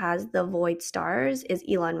actually has the void stars is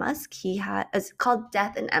Elon Musk. It's called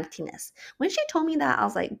death and emptiness. When she told me that, I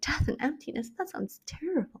was like, death and emptiness, that sounds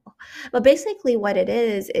terrible. But basically what it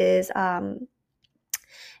is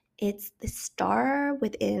it's the star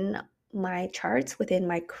within my charts, within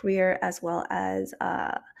my career, as well as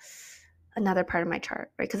another part of my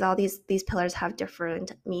chart, right? Because all these pillars have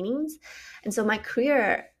different meanings. And so my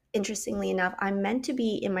career, interestingly enough, I'm meant to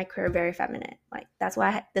be in my career very feminine. Like that's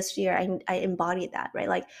why this year I embodied that, right?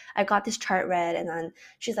 Like I got this chart read, and then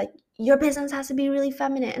she's like, your business has to be really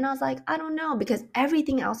feminine. And I was like, I don't know, because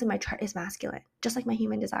everything else in my chart is masculine, just like my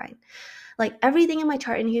human design. Like everything in my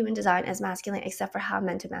chart in human design is masculine except for how I'm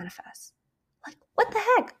meant to manifest. Like, what the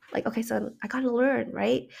heck? Like, okay, so I gotta learn,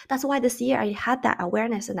 right? That's why this year I had that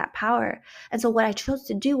awareness and that power. And so what I chose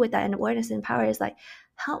to do with that awareness and power is like,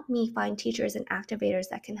 help me find teachers and activators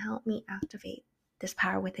that can help me activate this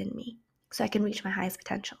power within me so I can reach my highest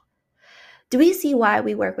potential. Do we see why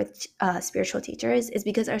we work with spiritual teachers? Is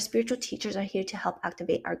because our spiritual teachers are here to help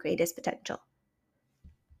activate our greatest potential,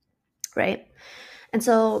 right? And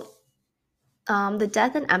so the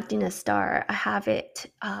death and emptiness star, I have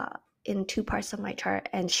it in 2 parts of my chart,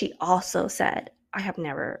 and she also said I have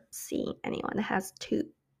never seen anyone that has 2.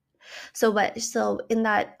 So in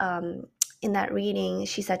that reading,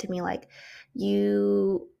 she said to me like,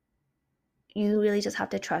 you really just have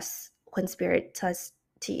to trust when spirit says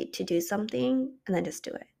to do something, and then just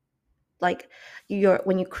do it. Like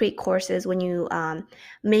when you create courses, when you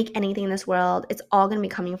make anything in this world, it's all going to be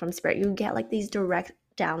coming from spirit. You get like these direct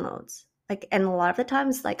downloads, like, and a lot of the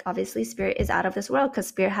times, like, obviously spirit is out of this world because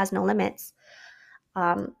spirit has no limits.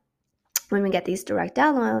 When we get these direct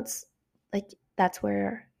downloads, like, that's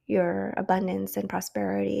where your abundance and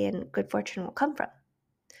prosperity and good fortune will come from.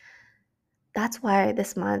 That's why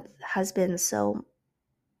this month has been so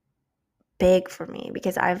big for me,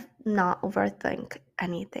 because I've not overthink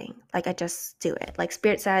anything. Like, I just do it. Like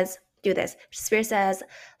spirit says, do this. Spirit says,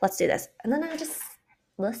 let's do this. And then I just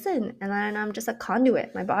listen. And then I'm just a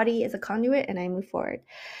conduit. My body is a conduit and I move forward.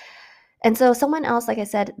 And so someone else, like I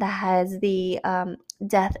said, that has the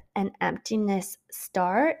death and emptiness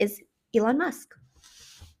star is Elon Musk.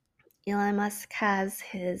 Elon Musk has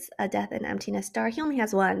his death and emptiness star. He only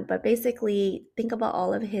has one, but basically think about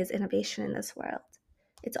all of his innovation in this world.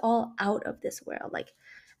 It's all out of this world. Like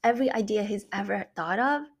every idea he's ever thought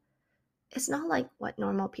of, it's not like what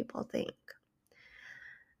normal people think.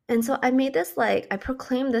 And so I made this, like, I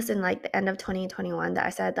proclaimed this in like the end of 2021 that I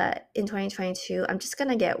said that in 2022, I'm just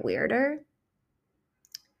gonna get weirder.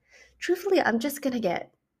 Truthfully, I'm just gonna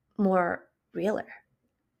get more realer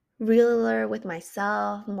with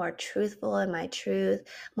myself, more truthful in my truth,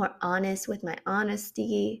 more honest with my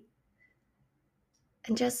honesty,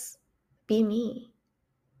 and just be me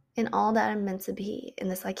in all that I'm meant to be in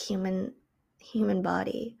this like human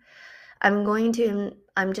body. I'm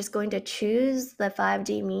just going to choose the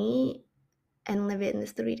 5D me and live it in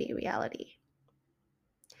this 3D reality.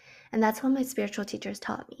 And that's what my spiritual teachers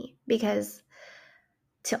taught me, because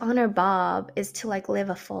to honor Bob is to like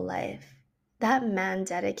live a full life. That man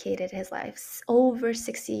dedicated his life over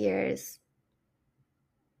 60 years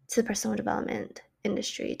to the personal development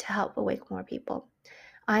industry to help awake more people.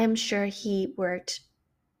 I am sure he worked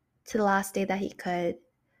to the last day that he could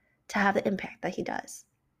to have the impact that he does,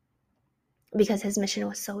 because his mission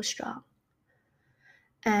was so strong.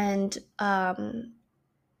 And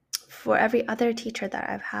for every other teacher that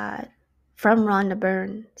I've had, from Rhonda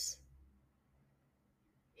Burns,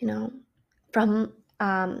 you know, from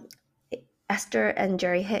Esther and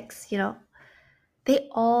Jerry Hicks, you know, they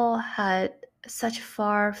all had such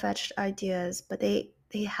far-fetched ideas, but they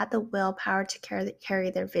had the willpower to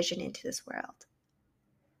carry their vision into this world.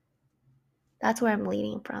 That's where I'm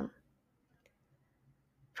leading from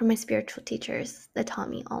my spiritual teachers that taught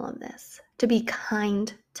me all of this. To be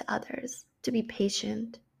kind to others, to be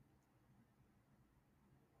patient,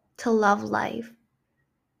 to love life,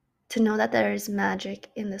 to know that there is magic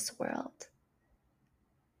in this world.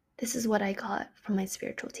 This is what I got from my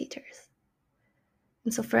spiritual teachers.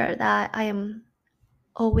 And so for that, I am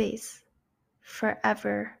always,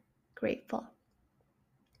 forever grateful.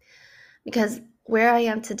 Because where I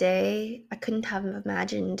am today, I couldn't have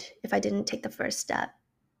imagined if I didn't take the first step.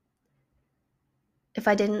 If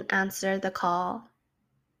I didn't answer the call.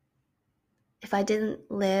 If I didn't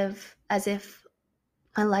live as if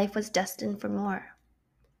my life was destined for more.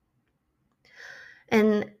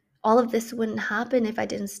 And all of this wouldn't happen if I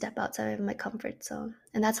didn't step outside of my comfort zone.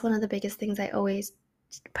 And that's one of the biggest things I always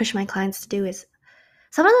push my clients to do. Is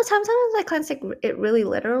sometimes my clients take it really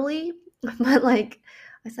literally, but like,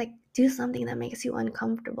 it's like, do something that makes you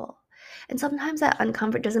uncomfortable. And sometimes that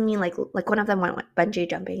uncomfort doesn't mean like one of them went bungee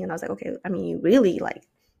jumping, and I was like, okay, I mean, you really like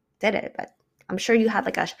did it, but I'm sure you had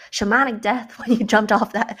like a shamanic death when you jumped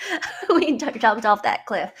off that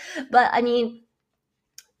cliff. But I mean,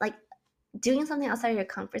 like, doing something outside of your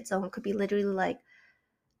comfort zone could be literally like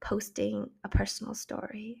posting a personal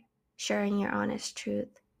story, sharing your honest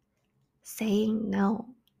truth, saying no.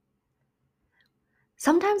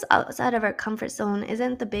 Sometimes outside of our comfort zone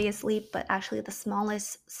isn't the biggest leap, but actually the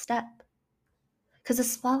smallest step. Because the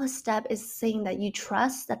smallest step is saying that you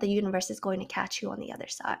trust that the universe is going to catch you on the other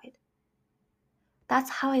side. That's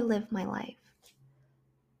how I live my life.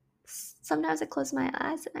 Sometimes I close my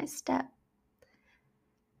eyes and I step.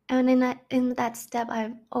 And in that step,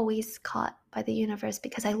 I'm always caught by the universe,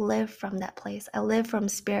 because I live from that place. I live from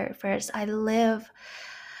spirit first. I live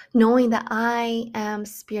knowing that I am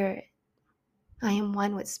spirit. I am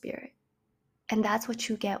one with spirit. And that's what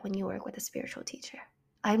you get when you work with a spiritual teacher.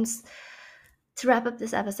 To wrap up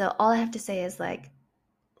this episode, all I have to say is like,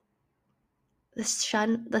 the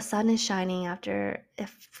sun is shining after a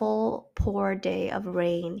full pour day of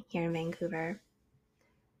rain here in Vancouver.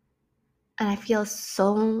 And I feel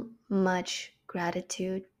so much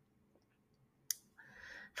gratitude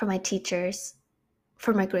for my teachers,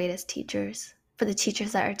 for my greatest teachers, for the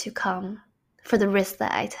teachers that are to come, for the risks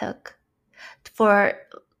that I took, for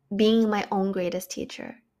being my own greatest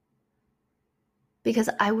teacher. Because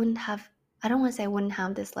I don't want to say I wouldn't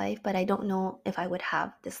have this life, but I don't know if I would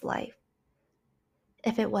have this life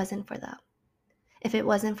if it wasn't for them, if it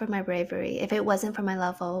wasn't for my bravery, if it wasn't for my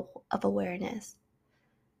level of awareness.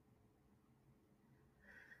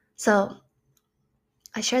 So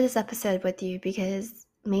I share this episode with you because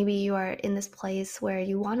maybe you are in this place where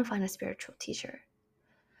you want to find a spiritual teacher.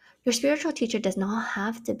 Your spiritual teacher does not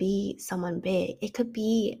have to be someone big. It could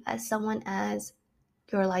be as someone as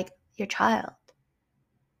your child,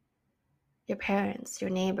 your parents,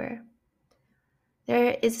 your neighbor.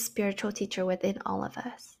 There is a spiritual teacher within all of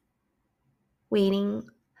us. waiting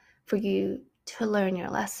for you to learn your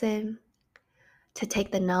lesson, to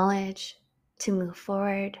take the knowledge, to move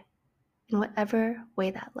forward in whatever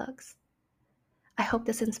way that looks. I hope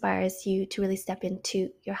this inspires you to really step into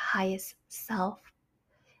your highest self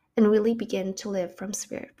and really begin to live from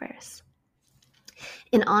spirit first.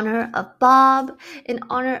 In honor of Bob, in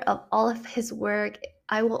honor of all of his work,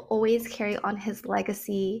 I will always carry on his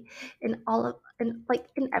legacy in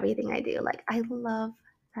everything I do. Like, I love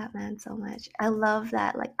that man so much. I love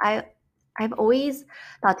that. Like, I've always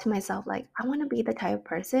thought to myself, like, I want to be the type of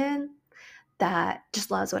person that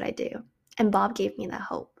just loves what I do. And Bob gave me that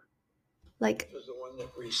hope. Like, is the one that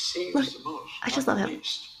receives the most. I just love him.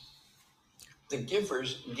 Least. The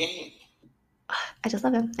givers gain. I just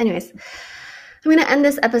love him. Anyways, I'm going to end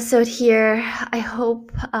this episode here. I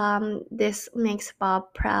hope this makes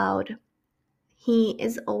Bob proud. He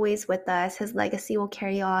is always with us. His legacy will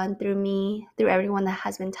carry on through me, through everyone that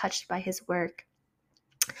has been touched by his work.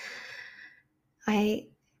 That's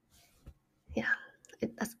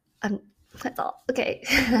all. Okay.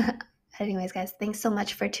 Anyways, guys, thanks so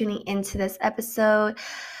much for tuning into this episode.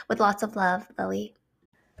 With lots of love, Lily.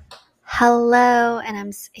 Hello, and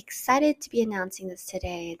I'm excited to be announcing this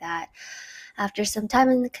today that after some time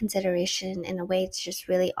and consideration, in a way to just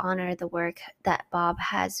really honor the work that Bob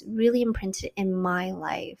has really imprinted in my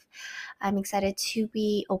life, I'm excited to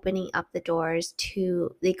be opening up the doors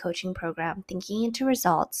to the coaching program, Thinking into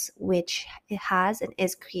Results, which it has and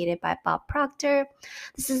is created by Bob Proctor.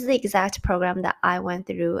 This is the exact program that I went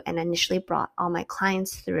through and initially brought all my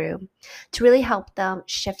clients through to really help them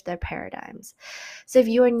shift their paradigms. So if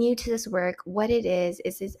you are new to this work, what it is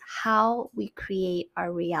how we create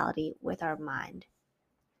our reality with our mind.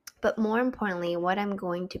 But more importantly, what I'm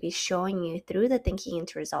going to be showing you through the Thinking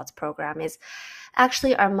into Results program is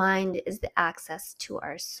actually our mind is the access to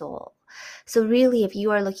our soul. So really, if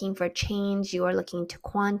you are looking for change, you are looking to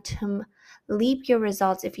quantum leap your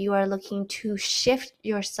results, if you are looking to shift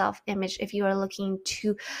your self-image, if you are looking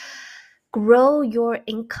to grow your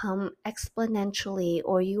income exponentially,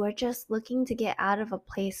 or you are just looking to get out of a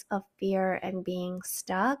place of fear and being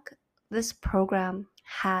stuck, this program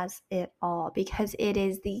has it all because it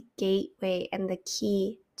is the gateway and the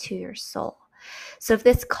key to your soul. So if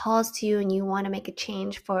this calls to you and you want to make a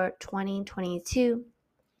change for 2022,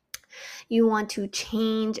 you want to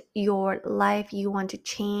change your life, you want to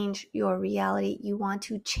change your reality, you want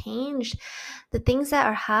to change the things that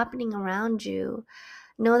are happening around you,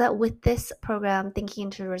 know that with this program, Thinking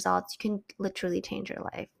into Results, you can literally change your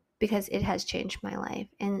life because it has changed my life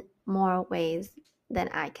in more ways than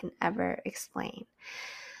I can ever explain.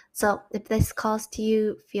 So if this calls to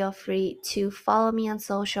you, feel free to follow me on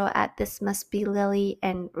social at thismustbelily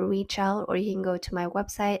and reach out, or you can go to my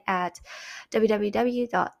website at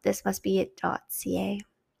www.thismustbeit.ca.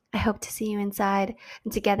 I hope to see you inside,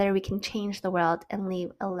 and together we can change the world and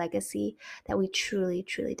leave a legacy that we truly,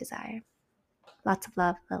 truly desire. Lots of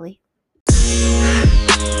love, Lily.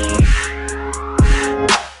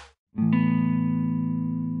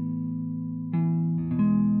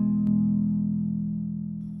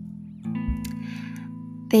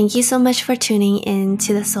 Thank you so much for tuning in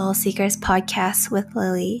to the Soul Seekers podcast with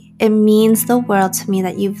Lily. It means the world to me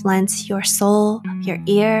that you've lent your soul, your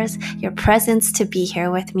ears, your presence to be here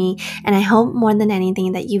with me. And I hope more than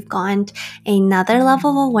anything that you've gotten another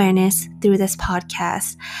level of awareness through this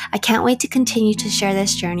podcast. I can't wait to continue to share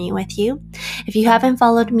this journey with you. If you haven't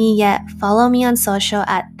followed me yet, follow me on social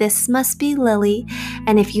at thismustbelily.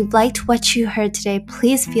 And if you liked what you heard today,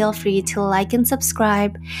 please feel free to like and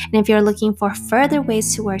subscribe. And if you're looking for further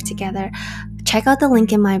ways to work together, check out the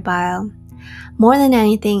link in my bio. More than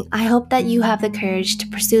anything, I hope that you have the courage to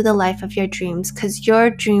pursue the life of your dreams, because your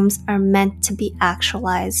dreams are meant to be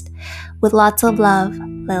actualized. With lots of love,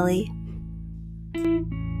 Lily.